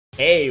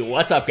Hey,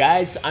 what's up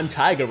guys? I'm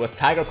Tiger with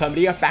Tiger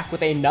Media back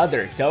with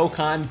another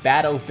Dokkan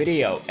battle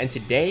video, and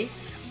today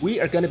we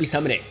are going to be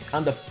summoning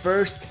on the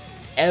first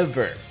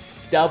ever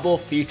double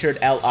featured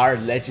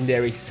LR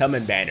legendary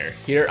summon banner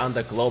here on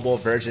the global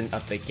version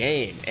of the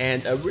game.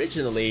 And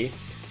originally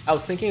I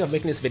was thinking of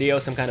making this video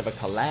some kind of a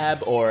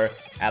collab, or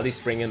at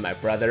least bring in my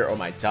brother or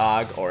my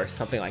dog or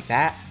something like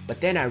that, but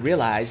then I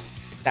realized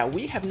that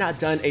we have not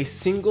done a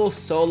single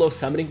solo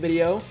summoning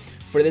video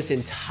for this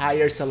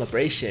entire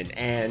celebration,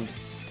 and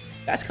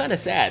that's kind of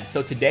sad.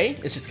 So today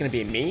it's just gonna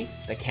be me,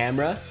 the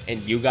camera,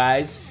 and you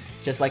guys,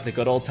 just like the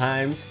good old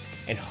times,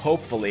 and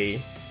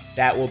hopefully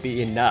that will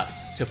be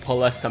enough to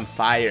pull us some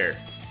fire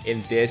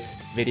in this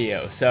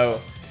video.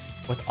 So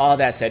with all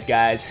that said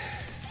guys,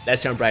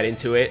 let's jump right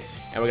into it,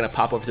 and we're gonna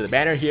pop over to the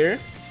banner here.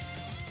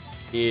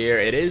 Here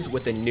it is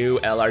with the new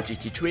LR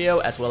GT Trio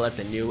as well as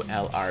the new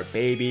LR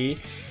Baby.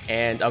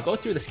 And I'll go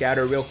through the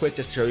scatter real quick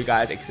just to show you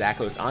guys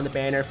exactly what's on the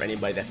banner for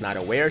anybody that's not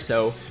aware.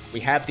 So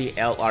we have the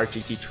LR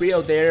GT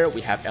Trio there,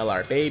 we have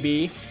LR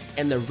Baby,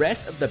 and the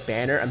rest of the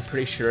banner I'm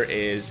pretty sure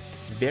is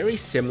very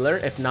similar,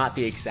 if not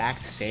the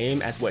exact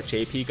same as what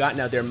JP got.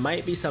 Now there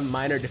might be some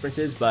minor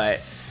differences,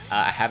 but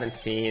I haven't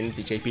seen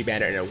the JP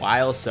banner in a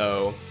while,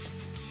 so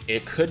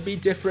it could be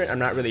different, I'm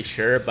not really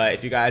sure, but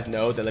if you guys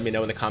know, then let me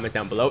know in the comments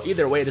down below.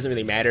 Either way, it doesn't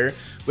really matter.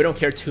 We don't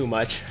care too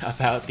much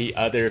about the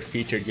other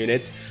featured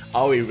units.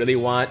 All we really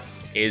want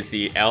is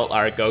the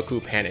LR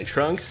Goku, Pan, and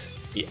Trunks,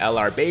 the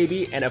LR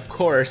Baby, and of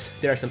course,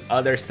 there are some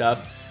other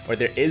stuff, or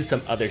there is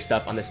some other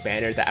stuff on this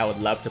banner that I would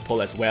love to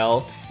pull as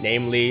well,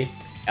 namely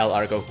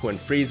LR Goku and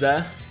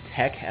Frieza,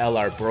 Tech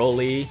LR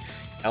Broly,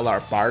 LR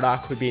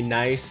Bardock would be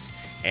nice.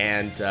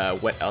 And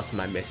what else am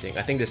I missing?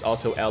 I think there's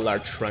also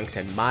LR Trunks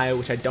and Maya,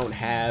 which I don't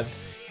have,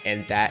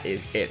 and that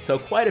is it. So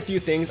quite a few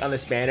things on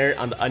this banner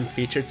on the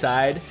unfeatured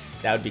side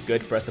that would be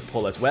good for us to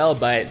pull as well.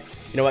 But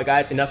you know what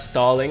guys, enough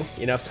stalling,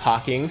 enough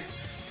talking.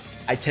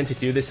 I tend to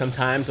do this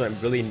sometimes when I'm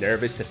really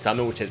nervous to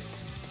summon, which is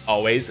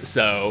always,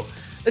 so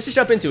let's just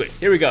jump into it.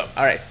 Here we go.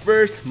 Alright,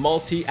 first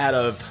multi out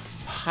of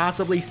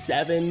possibly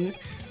 7.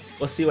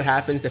 We'll see what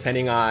happens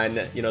depending on,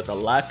 you know, the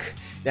luck.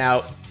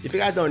 Now, if you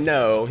guys don't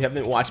know, you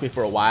haven't watched me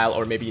for a while,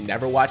 or maybe you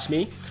never watched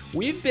me,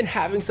 we've been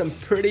having some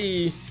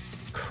pretty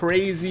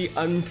crazy,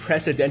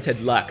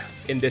 unprecedented luck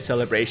in this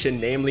celebration,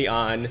 namely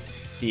on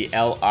the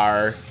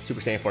LR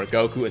Super Saiyan 4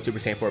 Goku and Super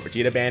Saiyan 4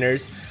 Vegeta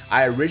banners.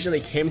 I originally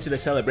came to the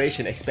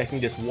celebration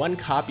expecting just one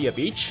copy of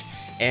each,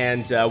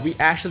 and we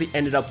actually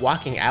ended up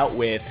walking out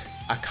with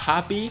a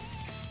copy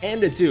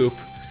and a dupe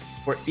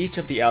for each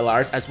of the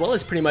LRs, as well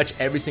as pretty much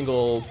every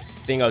single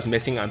thing I was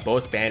missing on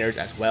both banners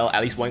as well.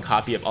 At least one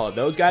copy of all of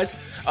those guys.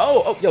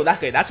 Oh, yo, that's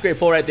great. That's a great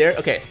pull right there.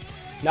 Okay,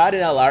 not an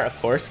LR, of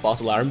course,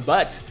 false alarm,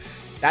 but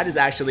that is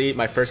actually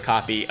my first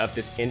copy of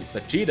this Int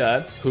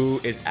Vegeta,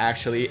 who is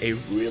actually a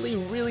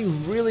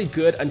really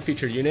good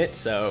unfeatured unit.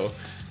 So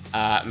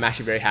I'm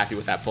actually very happy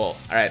with that pull.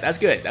 All right, that's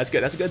good. That's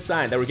good. That's a good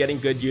sign that we're getting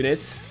good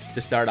units to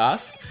start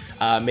off.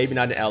 Maybe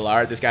not an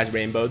LR. This guy's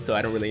rainbowed, so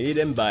I don't really need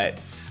him, but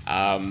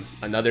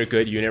another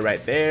good unit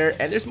right there,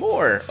 and there's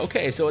more.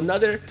 Okay, so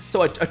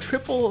a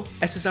triple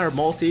SSR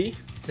multi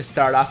to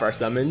start off our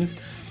summons.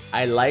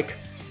 I like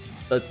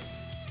the,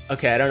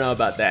 okay, I don't know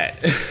about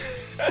that.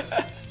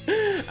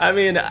 I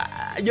mean,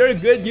 you're a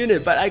good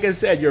unit, but like I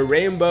said, you're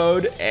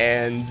rainbowed,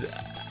 and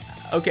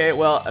okay,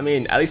 well, I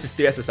mean, at least it's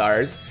 3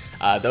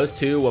 SSRs. Those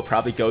 2 will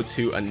probably go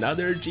to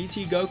another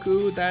GT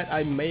Goku that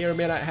I may or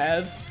may not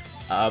have.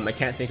 I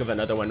can't think of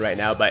another one right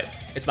now, but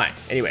it's fine.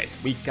 Anyways,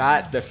 we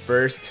got the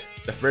first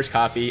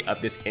copy of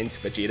this Int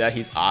Vegeta.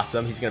 He's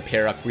awesome. He's gonna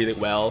pair up really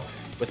well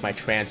with my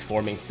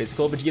transforming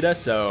physical Vegeta,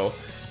 so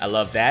I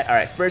love that. All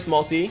right, first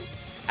multi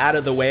out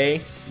of the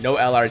way. No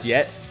LRs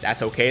yet.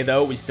 That's okay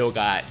though. We still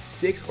got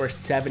 6 or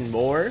 7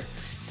 more.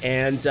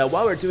 And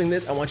while we're doing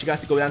this, I want you guys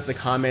to go down to the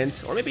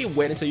comments, or maybe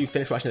wait until you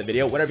finish watching the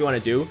video, whatever you want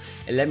to do,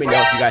 and let me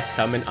know if you guys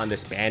summon on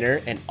this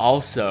banner, and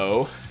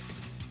also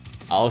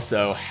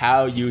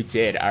how you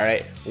did. All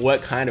right,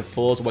 what kind of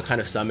pulls, what kind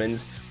of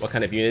summons, what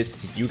kind of units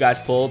did you guys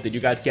pull? Did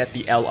you guys get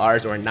the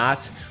LRs or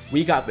not?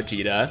 We got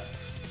Vegeta.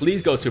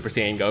 Please go Super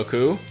Saiyan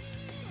Goku.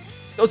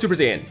 Go Super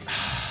Saiyan.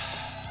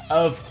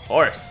 Of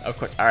course.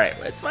 All right,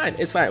 it's fine,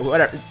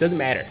 whatever, it doesn't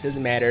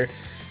matter.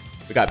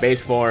 We got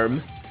base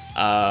form.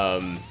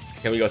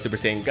 Can we go Super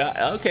Saiyan?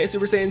 Okay,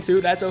 Super Saiyan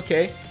 2, that's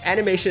okay.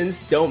 Animations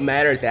don't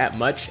matter that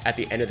much at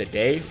the end of the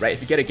day, right?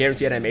 If you get a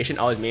guaranteed animation,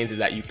 all it means is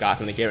that you got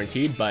something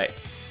guaranteed, but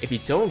if you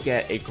don't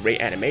get a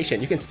great animation,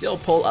 you can still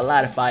pull a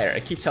lot of fire. I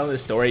keep telling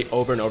this story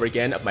over and over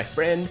again of my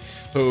friend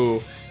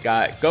who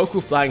got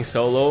Goku flying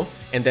solo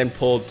and then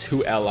pulled 2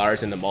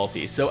 LRs in the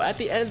multi. So at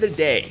the end of the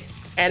day,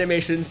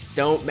 animations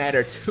don't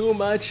matter too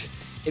much.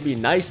 It'd be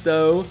nice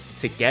though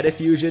to get a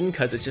fusion,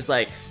 because it's just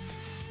like,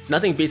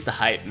 nothing beats the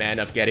hype, man,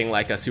 of getting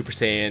like a Super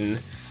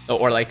Saiyan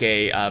or like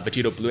a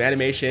Vegito Blue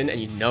animation, and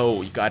you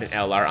know you got an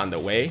LR on the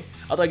way.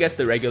 Although I guess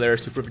the regular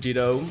Super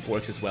Vegito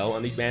works as well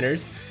on these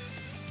banners.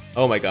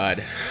 Oh my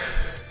god.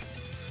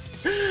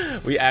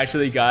 We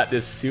actually got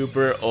this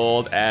super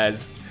old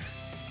as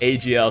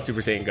AGL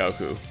Super Saiyan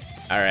Goku.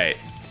 Alright.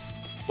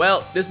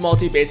 Well, this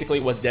multi basically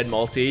was dead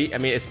multi. I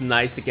mean, it's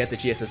nice to get the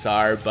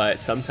GSSR, but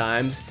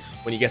sometimes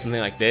when you get something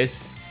like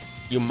this,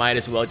 you might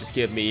as well just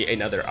give me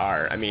another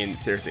R. I mean,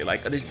 seriously,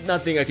 like, there's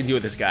nothing I can do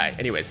with this guy.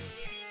 Anyways,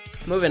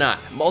 moving on.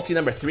 Multi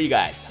number 3,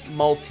 guys.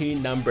 Multi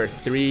number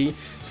 3.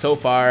 So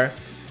far,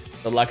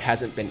 the luck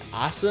hasn't been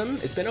awesome.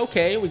 It's been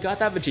okay. We got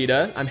that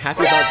Vegeta. I'm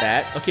happy about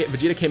that. Okay,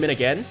 Vegeta came in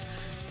again.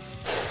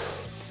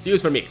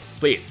 Use for me,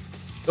 please.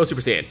 Go Super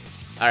Saiyan.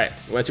 Alright,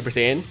 we went Super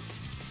Saiyan.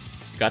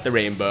 Got the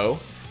rainbow.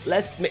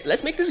 Let's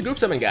make this group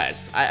summon,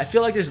 guys. I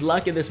feel like there's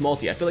luck in this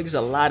multi. I feel like there's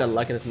a lot of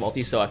luck in this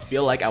multi, so I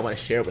feel like I want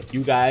to share it with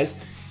you guys.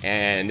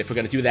 And if we're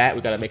going to do that,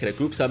 we got to make it a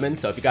group summon.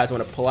 So if you guys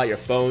want to pull out your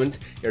phones,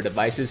 your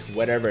devices,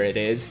 whatever it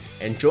is,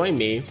 and join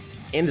me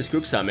in this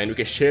group summon, we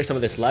can share some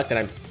of this luck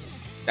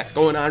that's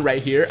going on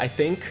right here, I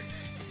think.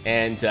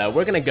 And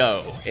we're going to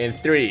go in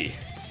 3,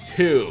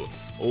 2,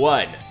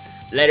 1.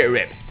 Let it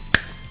rip.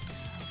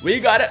 We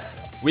got it.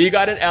 We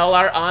got an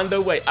LR on the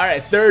way. All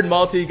right, third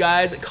multi,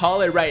 guys.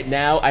 Call it right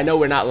now. I know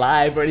we're not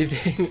live or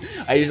anything.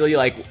 I usually,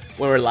 like,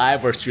 when we're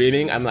live or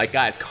streaming, I'm like,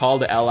 guys, call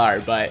the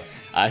LR. But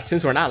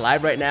since we're not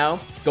live right now,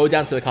 go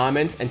down to the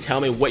comments and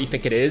tell me what you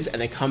think it is, and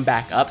then come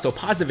back up. So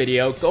pause the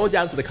video, go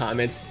down to the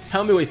comments,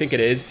 tell me what you think it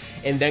is,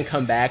 and then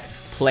come back,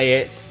 play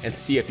it, and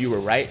see if you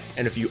were right.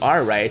 And if you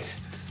are right,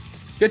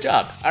 good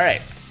job. All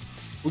right,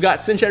 we got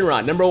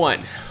Shinsenron, number 1.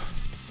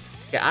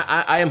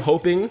 Yeah, I am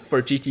hoping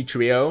for GT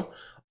Trio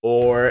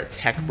or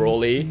Tech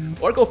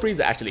Broly, or go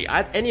Frieza actually.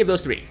 Any of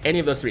those three.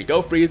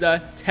 Go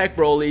Frieza, Tech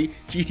Broly,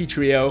 GT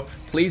Trio.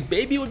 Please,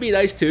 Baby would be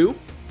nice too.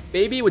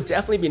 Baby would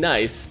definitely be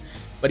nice,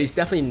 but he's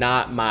definitely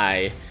not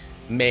my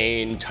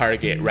main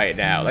target right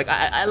now. Like,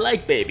 I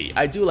like Baby.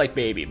 I do like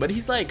Baby, but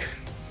he's like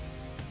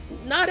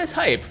not as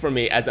hype for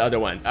me as the other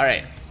ones. All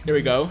right, here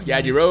we go.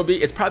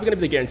 Yajirobe. It's probably gonna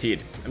be the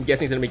guaranteed. I'm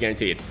guessing it's gonna be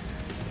guaranteed.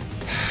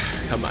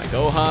 Come on,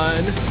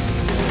 Gohan.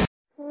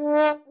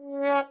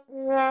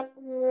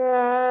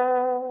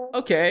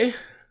 Okay.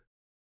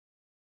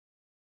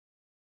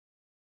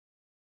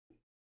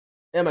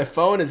 And my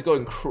phone is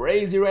going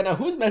crazy right now.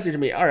 Who's messaging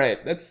me? All right,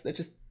 let's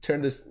just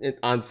turn this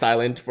on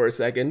silent for a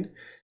second.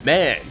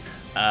 Man,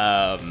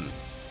 I'm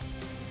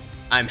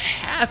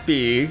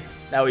happy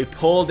that we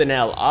pulled an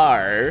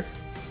LR,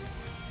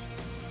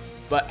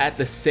 but at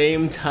the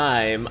same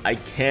time, I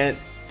can't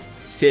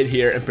sit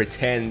here and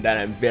pretend that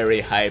I'm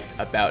very hyped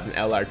about an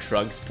LR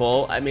Trunks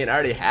pull. I mean, I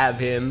already have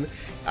him.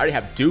 I already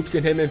have dupes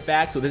in him, in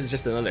fact, so this is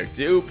just another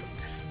dupe.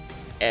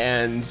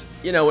 And,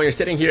 you know, when you're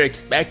sitting here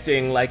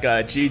expecting like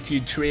a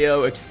GT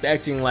Trio,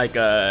 expecting like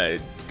a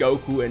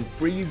Goku and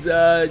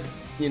Frieza,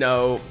 you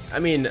know, I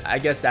mean, I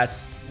guess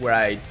that's where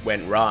I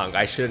went wrong.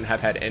 I shouldn't have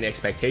had any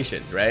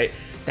expectations, right?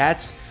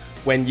 That's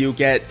when you're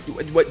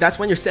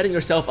setting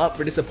yourself up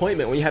for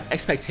disappointment, when you have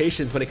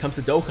expectations when it comes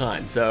to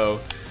Dokkan. So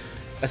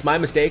that's my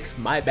mistake,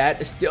 my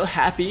bad. Still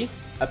happy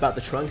about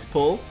the Trunks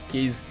pull.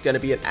 He's gonna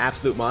be an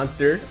absolute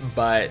monster,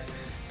 but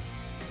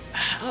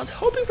I was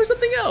hoping for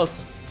something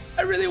else.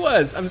 I really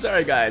was. I'm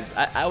sorry, guys.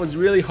 I was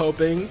really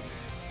hoping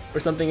for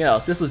something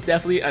else. This was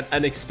definitely an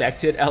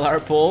unexpected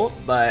LR pull,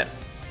 but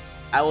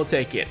I will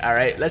take it. All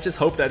right, let's just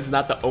hope that it's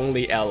not the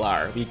only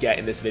LR we get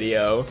in this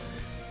video.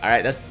 All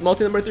right, that's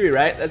multi number 3,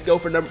 right? Let's go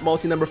for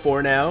multi number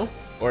 4 now,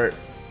 or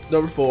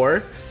number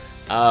 4.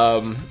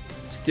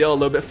 Still a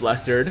little bit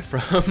flustered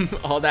from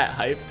all that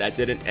hype that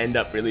didn't end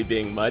up really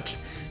being much.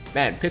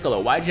 Man, Piccolo,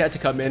 why'd you have to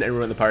come in and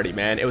ruin the party,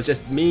 man? It was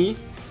just me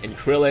and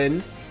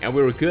Krillin, and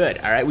we were good.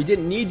 All right, we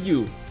didn't need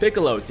you,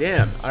 Piccolo.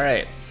 Damn. All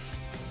right.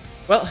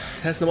 Well,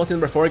 that's the multi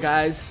number 4,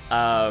 guys.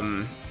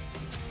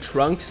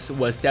 Trunks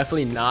was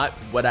definitely not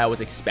what I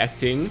was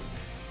expecting,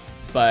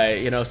 but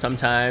you know,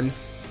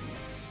 sometimes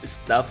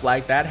stuff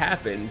like that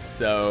happens.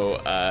 So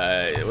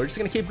we're just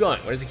gonna keep going.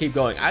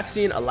 I've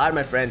seen a lot of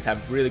my friends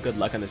have really good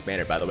luck on this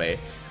banner, by the way.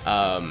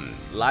 A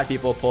lot of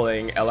people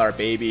pulling LR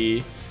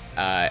Baby,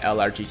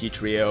 LR GT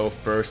Trio,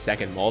 first,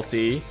 second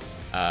multi.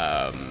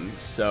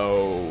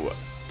 So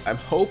I'm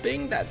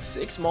hoping that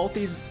 6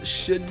 multis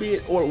should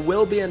be or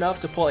will be enough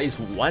to pull at least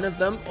one of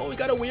them. Oh, we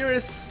got a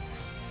Weirus.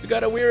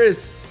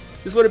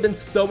 This would have been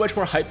so much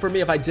more hype for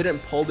me if I didn't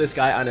pull this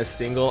guy on a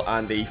single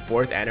on the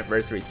 4th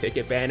anniversary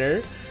ticket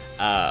banner.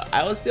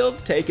 I will still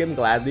take him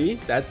gladly.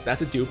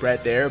 That's a dupe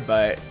right there,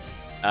 but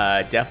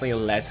definitely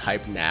less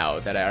hype now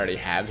that I already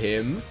have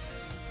him.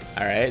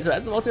 Alright, so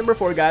that's the multi number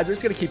 4, guys. We're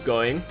just gonna keep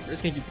going.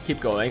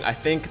 I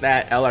think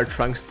that LR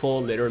Trunks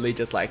pull literally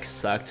just like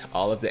sucked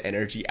all of the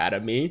energy out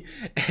of me.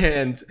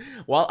 And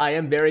while I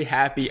am very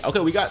happy, okay,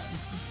 we got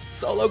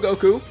Solo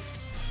Goku.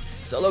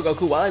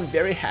 While I'm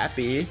very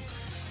happy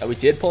that we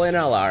did pull in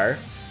LR,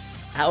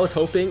 I was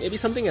hoping it'd be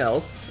something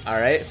else.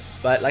 Alright,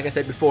 but like I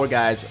said before,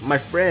 guys, my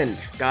friend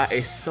got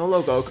a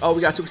Solo Goku. Oh,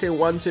 we got Super Saiyan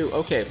 1 too.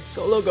 Okay,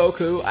 Solo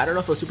Goku. I don't know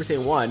if it was Super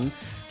Saiyan 1,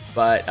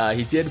 but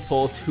he did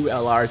pull 2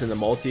 LRs in the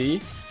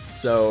multi.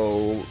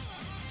 So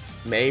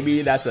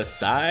maybe that's a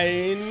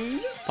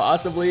sign,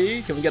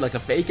 possibly. Can we get like a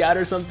fake out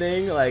or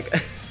something? Like,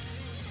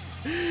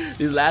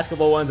 these last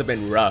couple ones have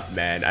been rough,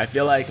 man. I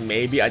feel like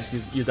maybe I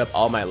just used up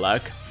all my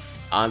luck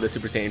on the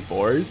Super Saiyan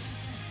 4s.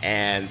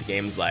 and the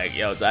game's like,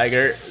 yo,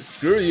 Tiger,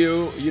 screw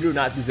you. You do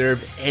not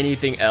deserve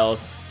anything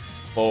else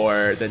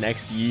for the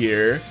next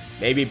year.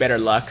 Maybe better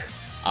luck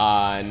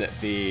on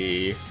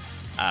the,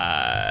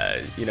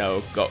 you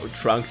know,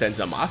 Trunks and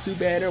Zamasu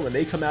banner when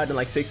they come out in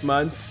like 6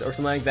 months or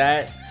something like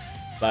that.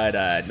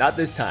 But not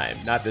this time,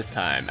 not this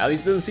time. At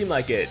least it doesn't seem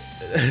like it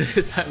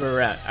this time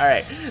around. All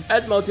right,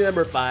 that's multi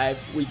number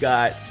 5. We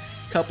got a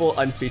couple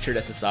unfeatured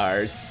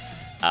SSRs.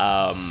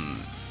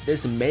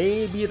 This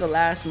may be the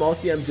last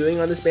multi I'm doing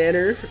on this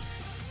banner.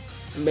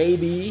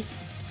 Maybe.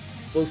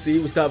 We'll see.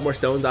 We still have more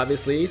stones,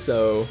 obviously,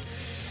 so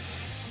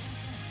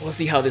we'll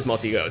see how this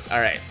multi goes. All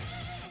right.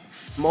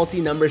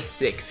 Multi number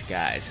 6,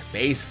 guys.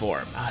 Base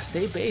form.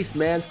 Stay base,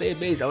 man. Stay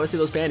base. I want to see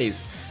those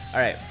panties. All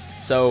right.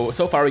 So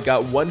far we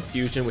got one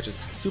fusion, which is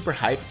super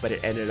hype, but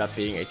it ended up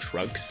being a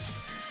Trunks.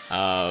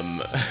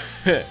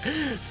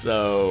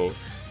 So,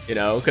 you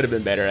know, could have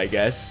been better, I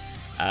guess.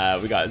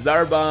 We got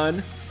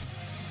Zarbon.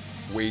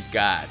 We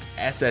got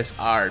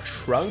SSR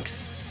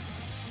Trunks.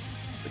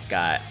 We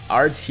got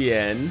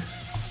RTN.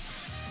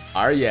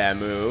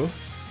 Aryamu.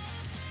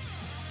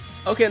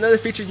 Okay, another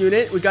featured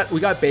unit. We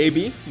got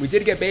Baby. We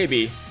did get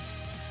Baby.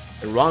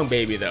 The wrong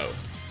Baby though.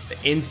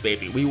 The Int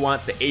Baby. We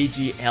want the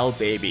AGL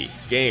Baby.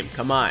 Game,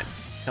 come on.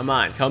 Come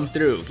on, come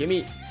through. Give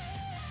me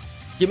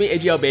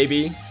AGL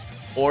Baby,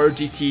 or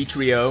GT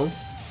Trio,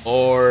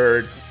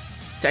 or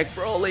Tech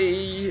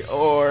Broly,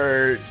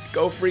 or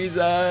Go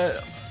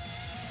Frieza.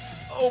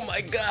 Oh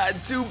my god,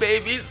 2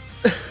 babies.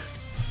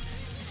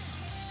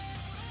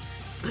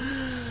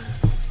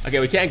 Okay,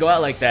 we can't go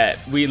out like that.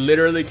 We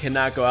literally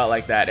cannot go out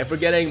like that. If we're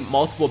getting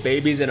multiple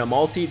babies in a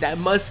multi, that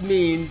must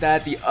mean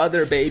that the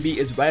other baby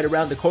is right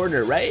around the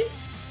corner, right?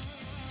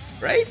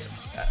 Right?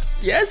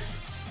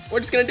 Yes? We're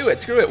just gonna do it.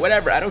 Screw it.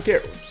 Whatever. I don't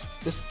care.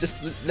 Just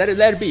let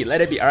it be.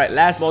 Let it be. All right,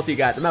 last multi,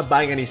 guys. I'm not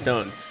buying any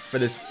stones for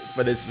this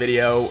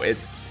video.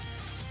 It's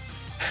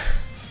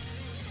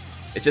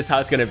just how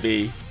it's gonna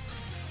be.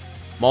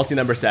 Multi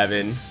number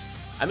 7.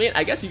 I mean,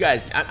 I guess you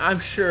guys, I'm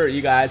sure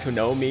you guys who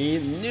know me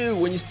knew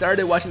when you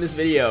started watching this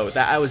video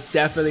that I was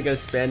definitely gonna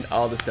spend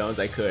all the stones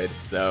I could.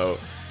 So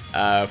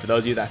for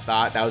those of you that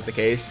thought that was the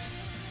case,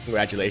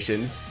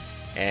 congratulations.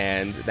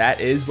 And that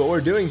is what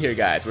we're doing here,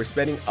 guys. We're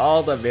spending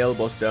all the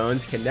available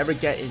stones. Can never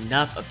get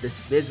enough of this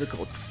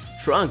physical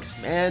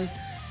Trunks, man.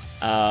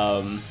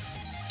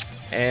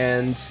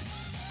 And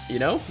you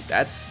know,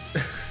 that's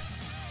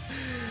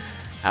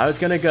how it's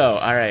gonna go.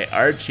 All right,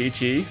 our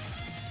Chi-Chi,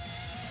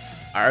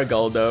 our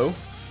Guldo,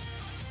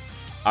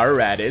 our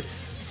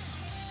Raditz,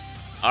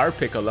 our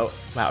Piccolo.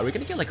 Wow, are we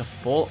gonna get like a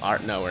full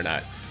art? No, we're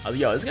not. Oh,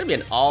 yo, this is gonna be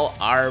an all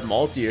R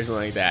multi or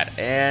something like that.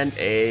 And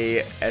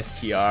a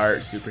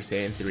STR Super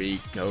Saiyan 3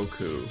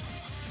 Goku.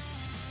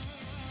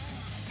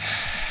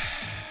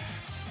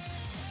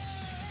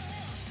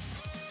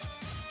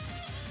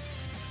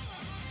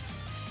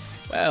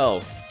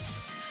 Well,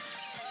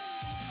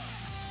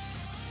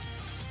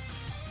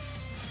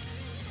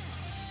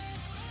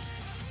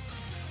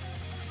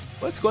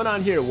 what's going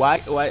on here? Why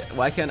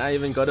can't I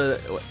even go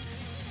to?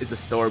 Is the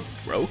store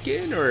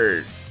broken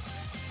or?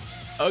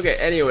 Okay,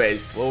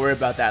 anyways, we'll worry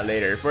about that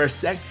later. For a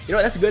sec, you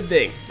know, that's a good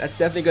thing. That's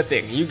definitely a good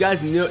thing. You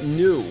guys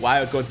knew why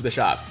I was going to the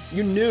shop.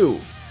 You knew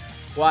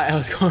why I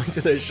was going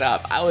to the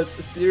shop. I was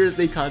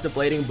seriously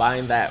contemplating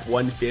buying that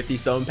 150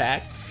 stone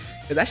pack.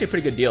 It's actually a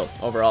pretty good deal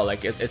overall.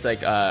 Like it's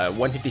like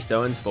 150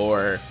 stones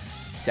for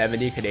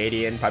 70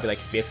 Canadian, probably like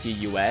 50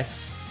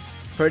 US.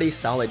 Pretty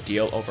solid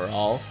deal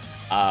overall.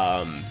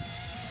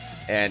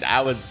 And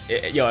I was,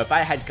 yo, if I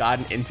had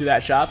gotten into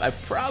that shop, I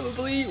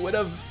probably would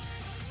have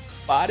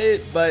bought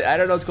it, but I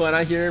don't know what's going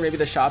on here. Maybe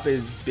the shop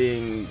is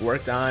being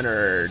worked on,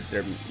 or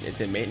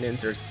it's in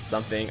maintenance or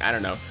something. I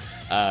don't know.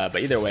 But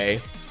either way,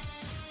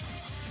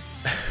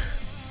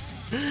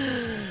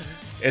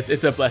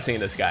 it's a blessing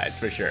in disguise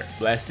for sure.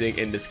 Blessing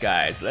in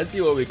disguise. Let's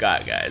see what we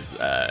got, guys.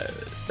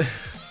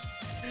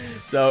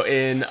 So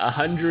in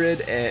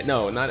 100 and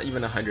no, not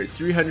even 100,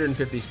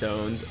 350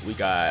 stones, we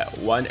got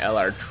 1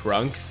 LR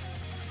Trunks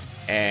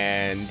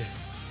and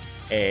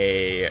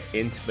a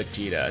Int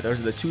Vegeta. Those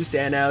are the 2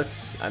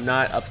 standouts. I'm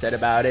not upset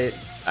about it.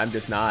 I'm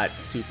just not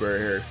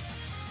super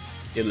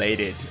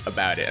elated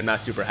about it. I'm not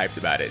super hyped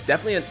about it.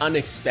 Definitely an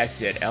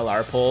unexpected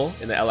LR pull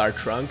in the LR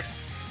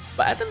Trunks,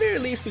 but at the very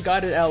least we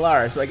got an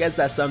LR, so I guess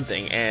that's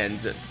something.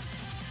 And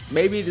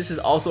maybe this is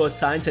also a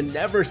sign to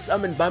never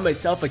summon by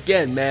myself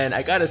again, man.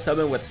 I gotta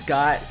summon with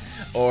Scott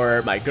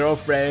or my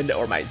girlfriend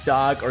or my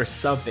dog or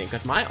something,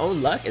 because my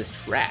own luck is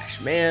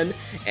trash, man.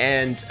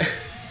 And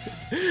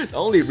the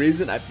only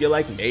reason I feel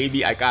like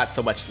maybe I got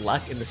so much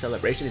luck in the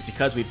celebration is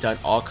because we've done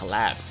all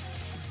collabs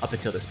up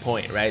until this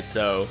point, right?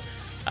 So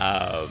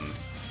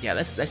yeah,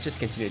 let's just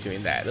continue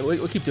doing that.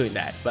 We'll keep doing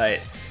that. But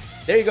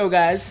there you go,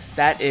 guys.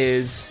 That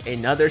is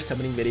another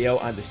summoning video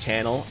on this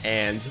channel,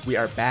 and we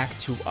are back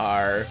to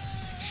our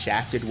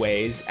shafted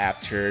ways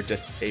after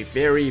just a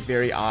very,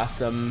 very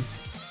awesome,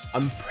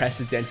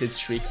 unprecedented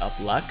streak of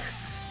luck.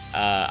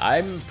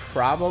 I'm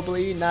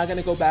probably not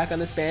gonna go back on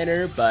this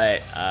banner,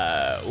 but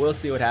we'll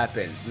see what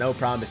happens. No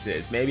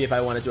promises. Maybe if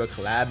I want to do a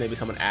collab, maybe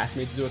someone asked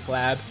me to do a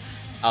collab,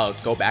 I'll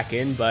go back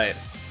in, but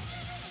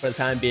for the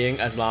time being,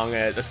 as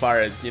far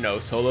as, you know,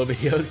 solo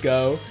videos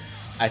go,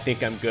 I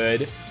think I'm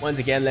good. Once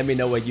again, let me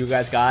know what you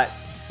guys got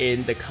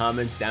in the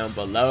comments down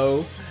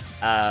below.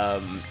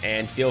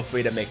 And feel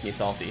free to make me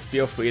salty.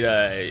 Feel free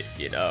to,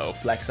 you know,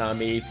 flex on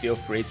me. Feel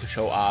free to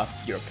show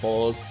off your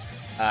polls.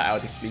 I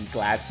would be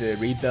glad to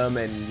read them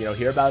and, you know,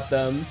 hear about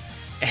them.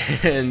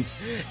 And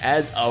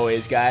as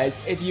always,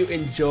 guys, if you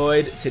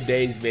enjoyed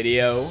today's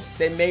video,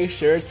 then make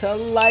sure to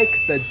like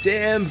the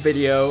damn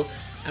video.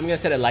 I'm gonna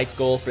set a like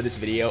goal for this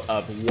video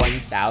of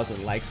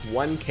 1,000 likes,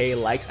 1K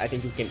likes. I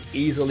think we can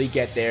easily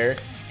get there.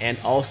 And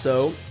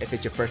also, if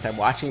it's your first time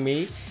watching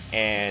me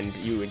and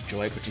you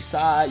enjoyed what you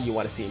saw, you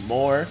want to see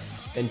more,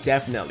 then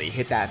definitely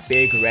hit that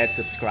big red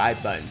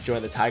subscribe button.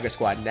 Join the Tiger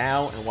Squad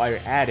now, and while you're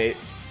at it,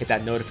 hit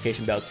that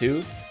notification bell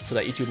too, so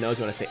that YouTube knows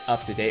you want to stay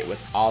up to date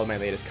with all of my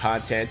latest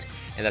content.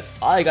 And that's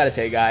all I gotta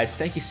say, guys.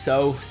 Thank you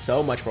so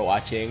much for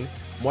watching.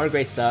 More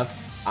great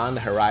stuff on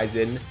the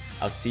horizon.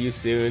 I'll see you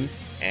soon.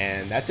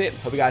 And that's it.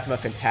 Hope you guys have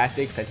a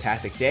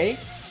fantastic day.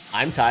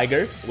 I'm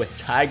Tiger with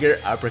Tiger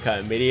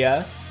Uppercut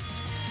Media,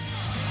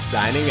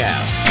 signing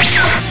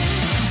out.